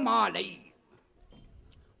ஒப்பற்ற மாலை,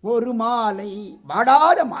 ஒரு மாலை,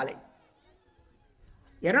 வாடாத மாலை.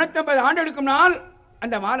 250 ஆண்டுகளுக்கு முன்னால்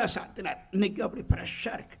அந்த மாலை சாத்தினார். இன்னைக்கு அப்படி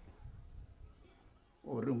ஃப்ரெஷ்ஷாக இருக்கு.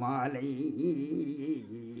 ஒரு மாலை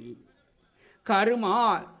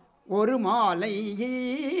கருமால் ஒரு மாலை.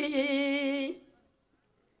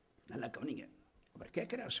 நல்லா கவனிங்க. அவர்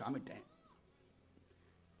கேட்கிறார் சுவாமிட்ட,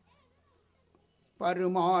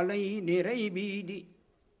 பருமாலை நிறை வீதி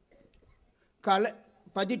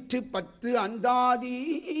பதிற்று பத்து அந்தாதி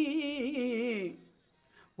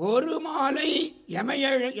ஒரு மாலை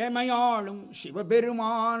எமையாளும்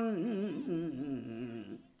சிவபெருமான்.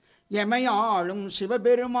 எமையாளும்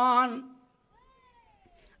சிவபெருமான்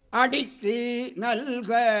அடிக்கு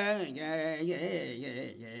நல்க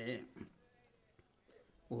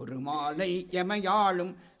ஒரு மாலை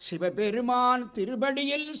எமையாளும் சிவபெருமான்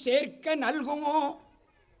திருபடியில் சேர்க்க நல்குமோ.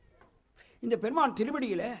 இந்த பெருமான்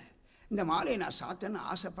திருபடியில் இந்த மாலையை நான் சாத்தன்னு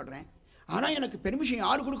ஆசைப்படுறேன். ஆனால் எனக்கு பெர்மிஷன்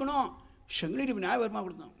யார் கொடுக்கணும்? செங்கலி விநாயகர்மா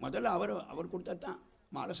கொடுத்தோம். முதல்ல அவர் கொடுத்தா தான்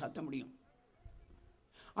மாலை சாத்த முடியும்.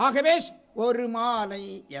 ஆகவே ஒரு மாலை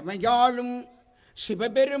எமையாளும்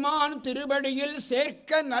சிவபெருமான் திருபடியில்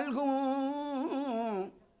சேர்க்க நல்கும்.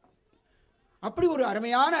 அப்படி ஒரு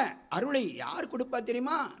அருமையான அருளை யார் கொடுப்பா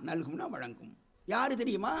தெரியுமா? நல்கும்னா வழங்கும். யாரு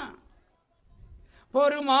தெரியுமா?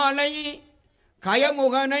 ஒரு மாலை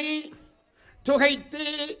கயமுகனை துகைத்து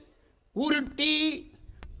உருட்டி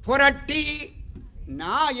புரட்டி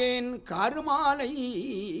நாயேன் கருமாலை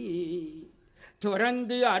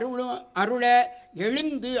துறந்து அருள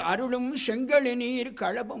எழுந்து அருளும் செங்கழு நீர்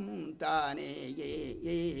களபம் தானே.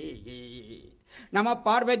 நம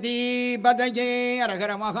பார்வதி பதையே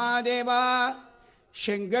அரகர மகாதேவா.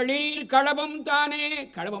 செங்கழீர் களபம் தானே.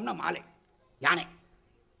 களபம்னா மாலை, யானை.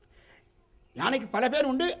 யானைக்கு பல பேர்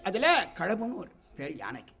உண்டு, அதில் களபம்னு ஒரு பேர்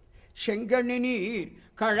யானைக்கு. செங்கழு நீர்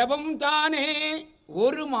களபம் தானே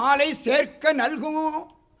ஒரு மாலை சேர்க்க நல்கும்.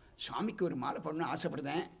 சுவாமிக்கு ஒரு மாலை போடணும்னு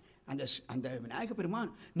ஆசைப்படுதேன். அந்த விநாயக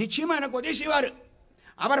பெருமான் நிச்சயமாக எனக்கு உதவி செய்வார்.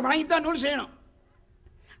 அவர் வணங்கித்தான் நூல் செய்யணும்.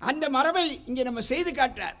 அந்த மரபை இங்கே நம்ம செய்து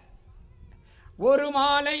காட்டுறார். ஒரு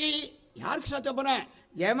மாலை யாருக்கு சாத்த போறேன்?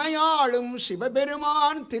 எமையாளும்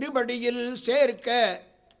சிவபெருமான் திருபடியில் சேர்க்க.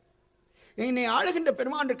 என்னை ஆளுகின்ற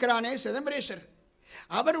பெருமான் இருக்கிறானே சிதம்பரேஸ்வர்,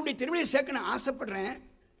 அவருடைய திருவடியை சேர்க்க நான் ஆசைப்படுறேன்.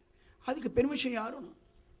 அதுக்கு பெர்மிஷன் யாரும்?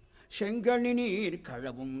 செங்கழு நீர்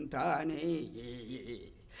களவும் தானே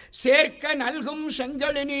சேர்க்க நல்கும்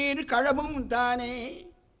செங்கழு நீர் களவும் தானே.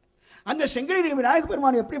 அந்த செங்கழு நீர் விநாயக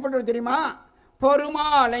பெருமான் எப்படிப்பட்டவர் தெரியுமா?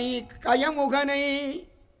 பொறுமாலை கயமுகனை,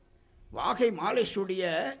 வாகை மாலை சூடிய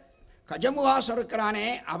கஜமுகாசம் இருக்கிறானே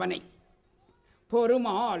அவனை.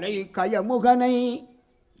 பொறுமாலை கயமுகனை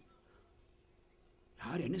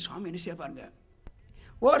யார்? என்ன சுவாமி என்ன செய்ய பாருங்க.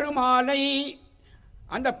 ஒரு மாலை,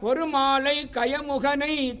 அந்த பொறுமாலை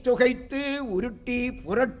கயமுகனை துகைத்து உருட்டி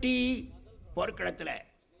புரட்டி போர்க்களத்தில்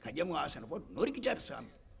கஜமுகாசனை போட்டு நொறுக்கிச்சார்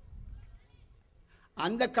சாமி.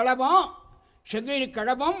 அந்த களபம் செங்கழு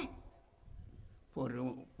களபம்.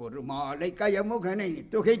 ஒரு மாலை கயமுகனை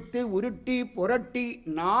துகைத்து உருட்டி புரட்டி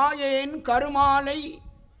நாயேன் கருமாலை.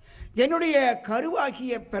 என்னுடைய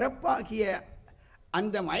கருவாகிய பிறப்பாகிய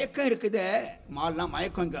அந்த மயக்கம் இருக்குதே, மாலைனா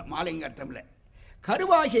மயக்கம், மாலைங்க அர்த்தம்ல.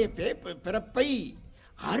 கருவாகிய பிறப்பை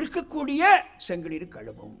அறுக்கக்கூடிய செங்கலிரு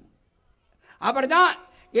கழுவும். அவர்தான்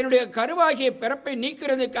என்னுடைய கருவாகிய பிறப்பை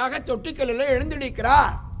நீக்கிறதுக்காக தொட்டிக்கல்லில்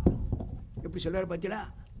எழுந்தளிக்கிறார். எப்படி சொல்றார் பார்த்தீங்களா?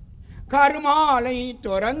 கருமாலை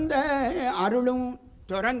துறந்த அருளும்,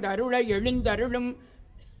 துறந்த அருளை எழுந்தருளும்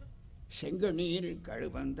செங்கநீர்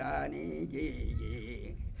கழுவந்தானே.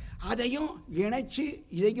 அதையும் இணைச்சு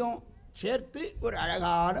இதையும் சேர்த்து ஒரு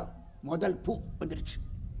அழகான முதல் பூ வந்துருச்சு.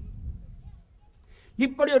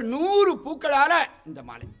 இப்படி ஒரு 100 பூக்களால இந்த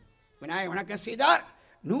மாலை விநாயகர் வணக்கம் செய்தார்.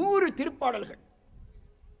 100 திருப்பாடல்கள்.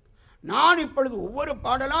 நான் இப்பொழுது ஒவ்வொரு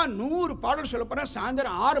பாடலா 100 பாடல் சொல்ல போறேன்.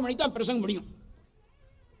 சாயந்தரம் 6 மணிக்கு தான் பிரசங்கம் முடியும்.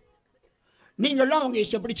 நீங்கள்லாம் அவங்க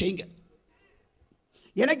இஷ்டப்படி செய்யுங்க.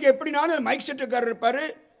 எனக்கு எப்படினாலும் மைக் செட்டுக்காரர் இருப்பார்,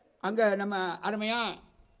 அங்கே நம்ம அருமையாக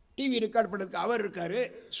டிவி ரெக்கார்ட் பண்ணுறதுக்கு அவர் இருக்கார்.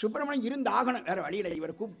 சுப்பிரமணியம் இருந்து ஆகணும், வேறு வழியில்.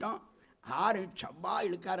 இவரை கூப்பிட்டோம். 6 சப்பா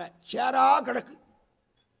இழுக்கார சேராக கிடக்கு.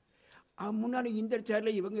 முன்னாடி இந்த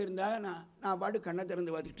சேரில் இவங்க இருந்தால் நான் பாட்டு கண்ணை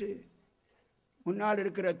திறந்து பார்த்துட்டு, முன்னால்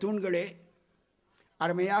இருக்கிற தூண்களே,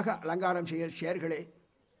 அருமையாக அலங்காரம் செய்ய சேர்களே,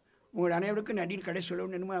 உங்கள் அனைவருக்கும் நடிகர் கடை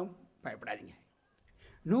சொல்லணும்னு என்னமோ பயப்படாதீங்க.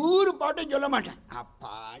 100 பாட்டும் சொல்ல மாட்டேன்.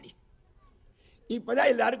 அப்பாடி இப்போ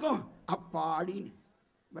தான் எல்லாருக்கும் அப்பாடின்னு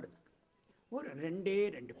வருது. ஒரு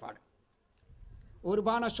 2 பாடம். ஒரு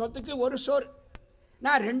பானை சொத்துக்கு ஒரு சோறு.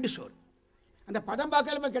 நான் 2 சோறு. அந்த படம்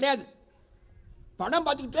பார்க்கலுமே கிடையாது. படம்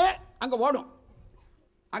பார்த்துக்கிட்டே அங்கே ஓடும்.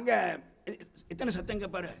 அங்கே எத்தனை சத்தம்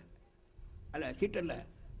கேட்பாரு அல்ல, ஹீட்டரில்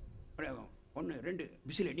 1 2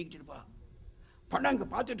 விசில் எண்ணிக்கிட்டுருப்பா. படம் அங்கே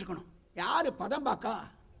பார்த்துட்டு இருக்கணும். யார் பதம் பார்க்கா?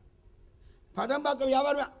 பதம் பார்க்க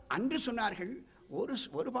வியாபாரம். அன்று சொன்னார்கள்,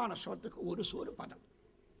 ஒரு பானை சோத்துக்கு ஒரு சோறு பதம்.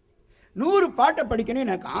 100 பாட்டை படிக்கணும்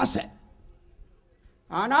எனக்கு ஆசை.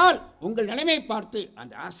 ஆனால் உங்கள் நிலைமையை பார்த்து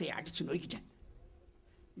அந்த ஆசையை அடித்து நொறுக்கிட்டேன்.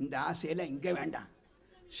 இந்த ஆசையெல்லாம் இங்கே வேண்டாம்,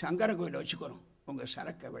 சங்கர கோயிலில் வச்சுக்கிறோம். உங்கள்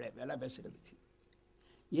சரக்கை விலை பேசுகிறதுக்கு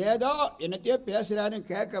ஏதோ என்னத்தையோ பேசுகிறாருன்னு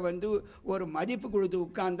கேட்க வந்து ஒரு மதிப்பு கொடுத்து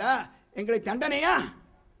உட்கார்ந்தா எங்களுக்கு தண்டனையா?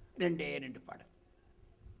 2 பாடல்.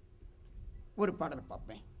 ஒரு பாடலை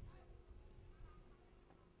பார்ப்பேன்.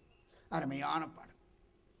 அருமையான பாடல்.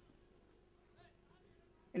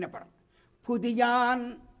 என்ன படம்? புதியான்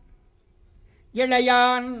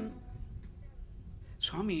இளையான்.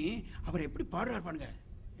 சுவாமி அவர் எப்படி பாடுறார் பாருங்க.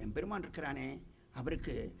 என் பெருமான் இருக்கிறானே,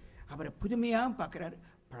 அவரை புதுமையாகவும் பார்க்குறார்,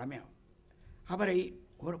 பழமையாகவும். அவரை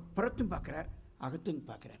ஒரு புறத்தும் பார்க்குறார், அகத்தும்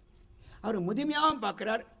பார்க்குறார். அவர் முதுமையாகவும்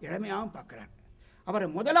பார்க்குறார், இளமையாகவும் பார்க்குறார். அவரை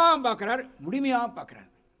முதலாகவும் பார்க்குறார், முழுமையாகவும் பார்க்குறார்.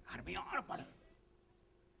 அருமையான பாடல்.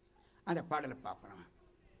 அந்த பாடலை பார்ப்போம்.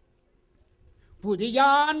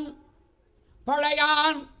 புதியான்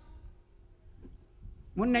பழையான்,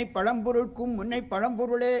 முன்னை பழம்பொருளுக்கும் முன்னை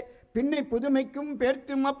பழம்பொருளே பின்னை புதுமைக்கும்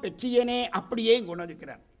பேர்த்தும பெற்றியனே. அப்படியே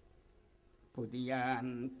கொண்டிருக்கிறார்.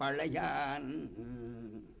 புதியான் பழையான்,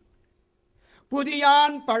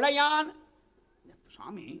 புதியான் பழையான்.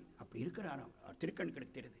 சாமி அப்படி இருக்கிறாரோ திருக்கண்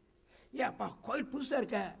கிடைக்கிறது. ஏன் அப்பா கோயில் புதுசாக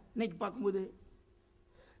இருக்க? இன்னைக்கு பார்க்கும்போது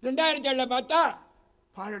 2007 பார்த்தா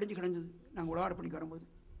பாலடைஞ்சு கிடந்தது. நாங்கள் உலகார பள்ளிக்கு வரும்போது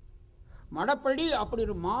மடப்பள்ளி அப்படி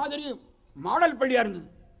ஒரு மாதிரி மாடல் பள்ளியாக இருந்தது.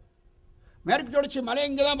 மேற்கு தொடர்ச்சி மலை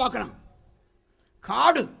இங்கே தான் பார்க்கலாம்.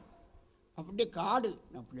 காடு, அப்படியே காடு.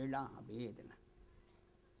 நான் பிள்ளைலாம் அப்படியே இதுன.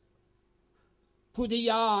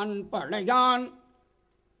 புதியான் பழையான்,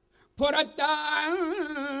 புறத்தான்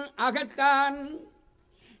அகத்தான்.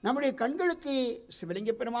 நம்முடைய கண்களுக்கு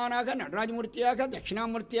சிவலிங்க பெருமானாக, நடராஜமூர்த்தியாக,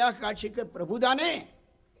 தட்சிணாமூர்த்தியாக காட்சிக்க பிரபுதானே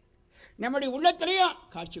நம்முடைய உள்ளத்திலையும்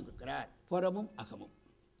காட்சி கொடுக்கிறார். புறமும் அகமும்.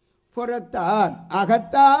 புறத்தான்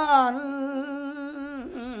அகத்தான்,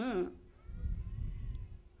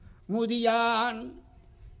 முதியான்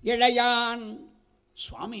இளையான்.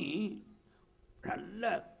 சுவாமி நல்ல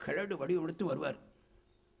கிழடு வடிவெடுத்து வருவார்.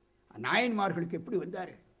 நாயன்மார்களுக்கு எப்படி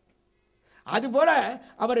வந்தார்? அதுபோல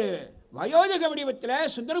அவர் வயோதிக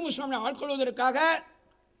வடிவத்தில் சுந்தரமு சுவாமி ஆட்கொள்வதற்காக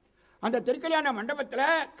அந்த திருக்கல்யாண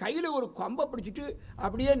மண்டபத்தில் கையில் ஒரு கொம்பை பிடிச்சிட்டு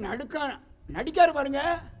அப்படியே நடிக்கார் பாருங்க.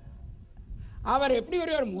 அவர் எப்படி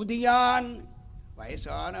வருவார்? முதியான்,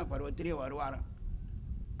 வயசான பருவத்திலே வருவாராம்.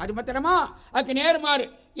 அது மாத்திரமா, அதுக்கு நேர்மாறு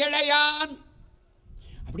இளையான்,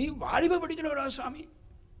 அப்படி வாலிப படிக்கணும் வருவார் சுவாமி.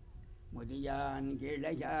 முதியான்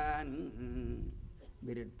இளையான்,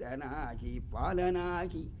 விருத்தனாகி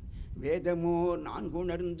பாலனாகி வேதமோ நான்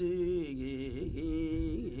உணர்ந்து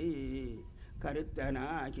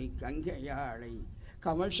கருத்தனாகி கங்கையாளை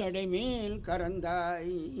கமல் சடை மேல்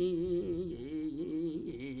கறந்தாய்.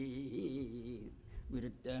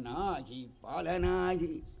 விருத்தனாகி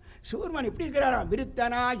பாலனாகி. சூர்மன் எப்படி இருக்கிறாரா?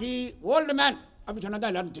 விருத்தனாகி, ஓல்டு மேன் அப்படி சொன்னால்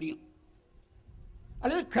தான் எல்லாரும் தெரியும்.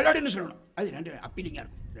 அல்லது கிழடுன்னு சொல்லணும். அது 2 அப்பீலிங்காக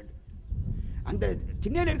இருக்கும். 2 அந்த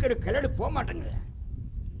திண்ணையில் இருக்கிற கிழடு போக மாட்டேங்குது.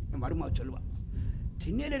 என் மருமாவை சொல்லுவாள்,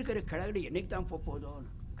 திண்ணையில் இருக்கிற கிழடு என்னைக்கு தான் போகுதோ.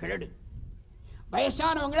 கிழடு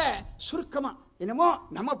வயசானவங்கள சுருக்கமாக என்னமோ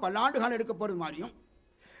நம்ம பல்லாண்டு காலம் இருக்க போகிறது மாதிரியும்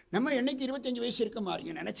நம்ம என்னைக்கு 25 வயசு இருக்க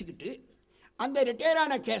மாதிரியும் நினச்சிக்கிட்டு அந்த ரிட்டையர்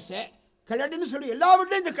ஆன கேஸை கலடுன்னு சொல்லி எல்லா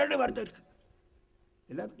வீட்லையும் இந்த கலடு வார்த்தை இருக்குது.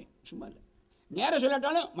 எல்லா வீட்லையும் சும்மா இல்லை, நேரம்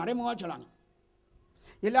சொல்லாட்டாலும் மறைமுகமாக சொல்லாங்க.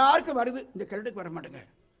 எல்லாருக்கும் வருது, இந்த கலடுக்கு வர மாட்டேங்க.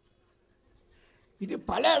 இது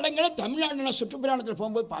பல இடங்களில் தமிழ்நாடு நான் சுற்றுப்பிரயாணத்தில்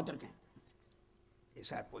போகும்போது பார்த்துருக்கேன்.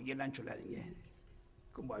 சார் பொய்யெல்லாம் சொல்லாதீங்க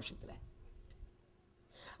கும்பாபிஷத்தில்.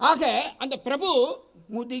 ஆக அந்த பிரபு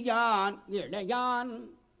முதியான் இளையான்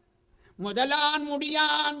முதலான்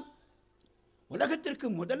முடியான், உலகத்திற்கு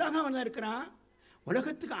முதலாக அவன் இருக்கிறான்,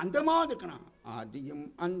 உலகத்துக்கு அந்தமாக இருக்கிறான். ஆதியும்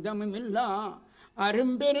அந்தமும் இல்லா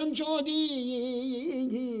அரும்பெருஞ்சோதி,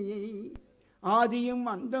 ஆதியும்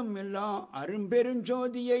அந்தம் எல்லாம்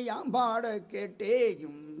அரும்பெருஞ்சோதியை யாம்பாட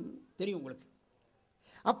கேட்டேயும். தெரியும் உங்களுக்கு.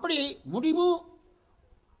 அப்படி முடிவும்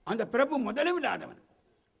அந்த பிறப்பு முதலும் இல்லாதவன்.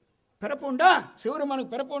 பிறப்பு உண்டா?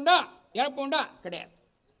 சிவருமானுக்கு பிறப்பு உண்டா? இறப்பு உண்டா? கிடையாது.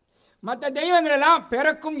 மற்ற தெய்வங்கள் எல்லாம்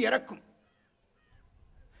பிறக்கும் இறக்கும்,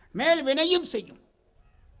 மேல் வினையும் செய்யும்.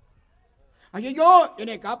 ஐயோ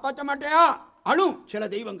என்னை காப்பாற்ற மாட்டேயா அழும் சில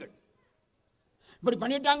தெய்வங்கள். இப்படி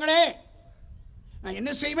பண்ணிட்டாங்களே நான்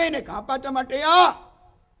என்ன செய்வேன், என்னை காப்பாற்ற மாட்டேயா.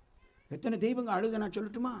 எத்தனை தெய்வங்கள் அழுத நான்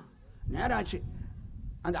சொல்லட்டுமா? நேரம் ஆச்சு.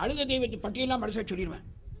 அந்த அழுத தெய்வத்தை பட்டியலாம் மனசை சொல்லிடுவேன்.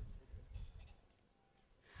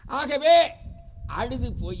 ஆகவே அழுது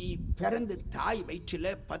போய் பிறந்து தாய் வயிற்றில்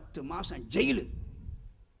 10 மாதம் ஜெயிலு.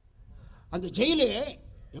 அந்த ஜெயிலு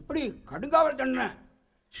எப்படி கடுங்காவல் தண்டனை,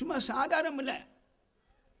 சும்மா சாதாரணம் இல்லை.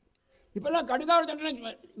 இப்போல்லாம் கடுங்காவல்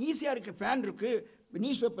தண்டனை ஈஸியாக இருக்குது. ஃபேன் இருக்குது,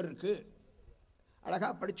 நியூஸ் பேப்பர் இருக்குது,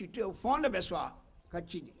 அழகாக படிச்சுட்டு ஃபோனில் பேசுவா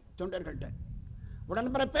கட்சி தொண்டர்கள்ட்ட.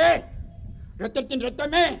 உடன்பிறப்பே ரத்தத்தின்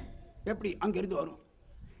ரத்தமே எப்படி அங்கிருந்து வரும்.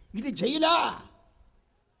 இது ஜெயிலா?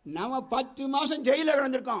 நாம 10 மாதம் ஜெயிலில்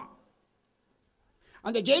கிடந்திருக்கோம்.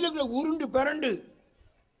 அந்த ஜெயிலுக்குள்ள உருண்டு பிறண்டு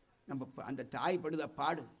நம்ம அந்த தாய் படுத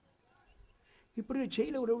பாடு. இப்படி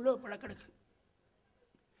ஜெயில உள்ள பழக்கடக்கு.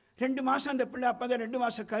 2 மாதம் அந்த பிள்ளை, அப்போ தான் 2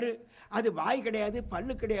 மாதம் கரு. அது வாய் கிடையாது,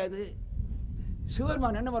 பல்லு கிடையாது.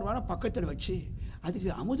 சிவருமான் என்ன வருவானோ பக்கத்தில் வச்சு அதுக்கு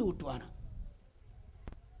அமுது ஊட்டுவாராம்.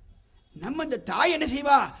 நம்ம இந்த தாய் என்ன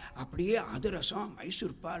செய்வா, அப்படியே அதிரசம்,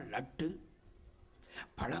 மைசூர்பா, லட்டு,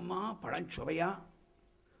 பழமா பழஞ்சுவையா,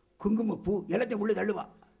 குங்குமப்பூ எல்லாத்தையும் உள்ள தள்ளுவா.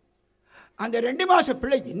 அந்த 2 மாத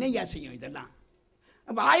பிள்ளை என்னையா செய்யும்? இதெல்லாம்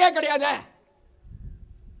வாயா கிடையாத,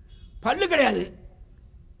 பல்லு கிடையாது.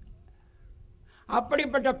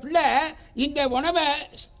 அப்படிப்பட்ட பிள்ளை இந்த உணவை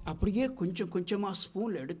அப்படியே கொஞ்சம் கொஞ்சமாக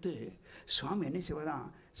ஸ்பூனில் எடுத்து சுவாமி என்ன செய்வதான்,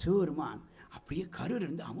 சிவருமான் அப்படியே கருவில்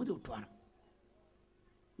இருந்து அமுது விட்டுவாராம்.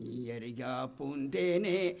 ஈயறியா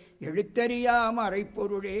பூந்தேனே எழுத்தறியா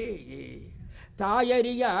மறைப்பொருளே,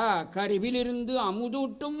 தாயறியா கருவிலிருந்து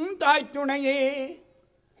அமுதூட்டும் தாய் துணையே.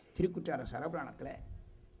 திருக்குற்றார சரபுராணத்தில்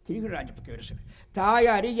திருகுராஜ பக்கவரசர் தாய்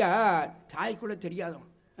அறியா, தாய் கூட தெரியாதவன்.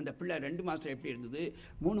 அந்த பிள்ளை 2 மாதத்தில் எப்படி இருந்தது,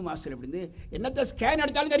 3 மாதத்தில் எப்படி இருந்தது, என்னத்தை ஸ்கேன்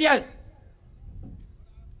எடுத்தாலும் தெரியாது.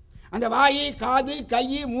 அந்த வாய், காது, கை,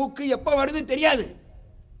 மூக்கு எப்போ வருது தெரியாது.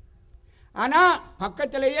 ஆனால்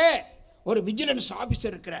பக்கத்திலேயே ஒரு விஜிலன்ஸ்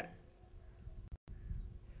ஆஃபீஸர் இருக்கிறார்.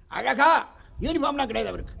 அழகா யூனிஃபார்ம்லாம்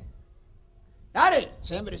கிடையாது அவருக்கு. யாரு?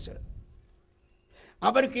 சேம்பரேஸ்வரர்.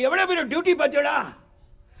 அவருக்கு எவ்வளோ பெரிய டியூட்டி பார்த்தீங்களா?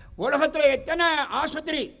 உலகத்தில் எத்தனை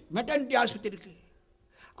ஆஸ்பத்திரி, மெட்டர்னிட்டி ஆஸ்பத்திரி இருக்கு.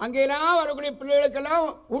 அங்கெல்லாம் வரக்கூடிய பிள்ளைகளுக்கெல்லாம்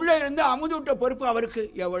உள்ளே இருந்து அமுதூட்ட பொறுப்பு அவருக்கு.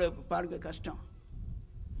 எவ்வளோ பாருங்க கஷ்டம்.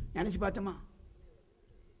 நினச்சி பார்த்தோமா?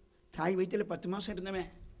 தாய் வயிற்றில் 10 மாதம் இருந்தவன்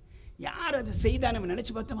யார் அதை செய்தா நம்ம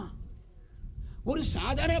நினச்சி பார்த்தோமா? ஒரு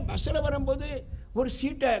சாதாரண பஸ்ஸில் வரும்போது ஒரு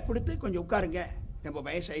சீட்டை கொடுத்து கொஞ்சம் உட்காருங்க, ரொம்ப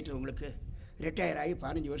வயசாயிட்டு உங்களுக்கு, ரிட்டையர் ஆகி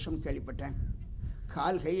 15 வருஷம் கேள்விப்பட்டேன்,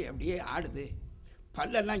 கால் கை அப்படியே ஆடுது,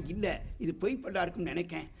 பல்லெல்லாம் இல்லை, இது பொய் பல்லா இருக்குன்னு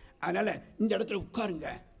நினைக்கேன், அதனால் இந்த இடத்துல உட்காருங்க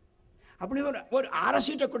அப்படி ஒரு அரை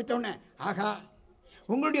சீட்டை கொடுத்தோன்னே, ஆகா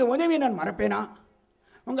உங்களுடைய உதவியை நான் மறப்பேனா,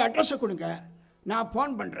 உங்கள் அட்ரஸை கொடுங்க, நான்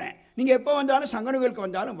ஃபோன் பண்ணுறேன், நீங்கள் எப்போ வந்தாலும் சங்கனுகளுக்கு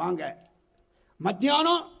வந்தாலும் வாங்க,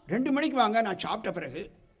 மத்தியானம் 2 மணிக்கு வாங்க, நான் சாப்பிட்ட பிறகு,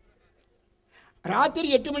 ராத்திரி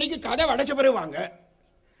 8 மணிக்கு கதை அடைச்ச பிறகு வாங்க,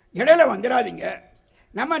 இடையில வந்துடாதீங்க.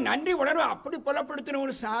 நம்ம நன்றி உணர்வு அப்படி புலப்படுத்தின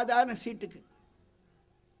ஒரு சாதாரண சீட்டுக்கு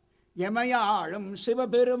எமையாளும்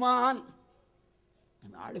சிவபெருமான்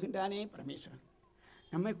நம்ம ஆளுகின்றானே பரமேஸ்வரன்,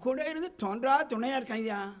 நம்ம கூட இருந்து தோன்றா துணையா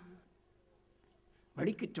இருக்கையா.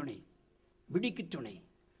 வழிக்கு துணை, விடிக்கு துணை,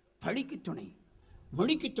 பழிக்கு துணை,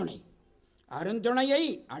 மொழிக்கு துணை, அருந்துணையை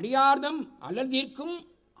அடியார்தம் அலர்தீர்க்கும்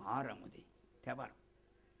ஆரமுதே தேவாரம்.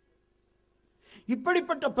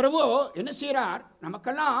 இப்படிப்பட்ட பிரபு என்ன செய்கிறார்,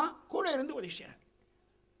 நமக்கெல்லாம் கூட இருந்து உதவி செய்கிறார்.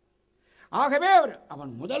 ஆகவே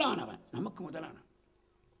அவன் முதலானவன், நமக்கு முதலானவன்.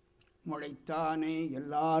 முளைத்தானே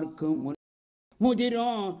எல்லாருக்கும்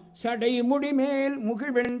முதிரும் சடை முடிமேல்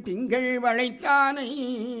முகிழ்வெண் திங்கள் வளைத்தானை,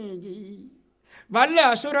 வல்ல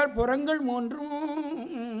அசுரர் புறங்கள் மூன்றும்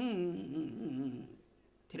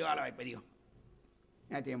திருவாலவாய் பதிகம்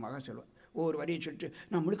நேற்றைய மகன் சொல்லுவேன். ஒவ்வொரு வரியை சொல்லிட்டு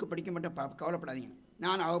நான் முழுக்க படிக்க மாட்டேன், கவலைப்படாதீங்க.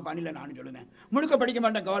 நான் அவ பாணியில் நானும் சொல்லுவேன், முழுக்க படிக்க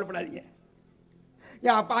மாட்டேன், கவலைப்படாதீங்க.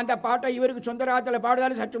 அப்போ அந்த பாட்டை இவருக்கு சொந்த ராகத்தில்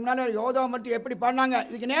பாடுதாரு. சற்று முன்னால் யோதா மட்டும் எப்படி பாடினாங்க,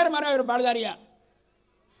 இதுக்கு நேர்மாறாக இவர் பாடுதாரியா?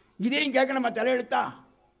 இதையும் கேட்க நம்ம தலையெழுத்தா?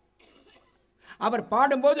 அவர்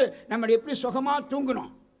பாடும்போது நம்ம எப்படி சுகமாக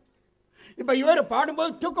தூங்கணும். இப்போ இவர்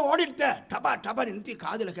பாடும்போது தூக்கம் ஓடிடுத்த டபா டபா நிறுத்தி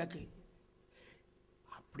காதில் கேட்கு.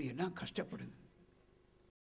 அப்படியெல்லாம் கஷ்டப்படுது.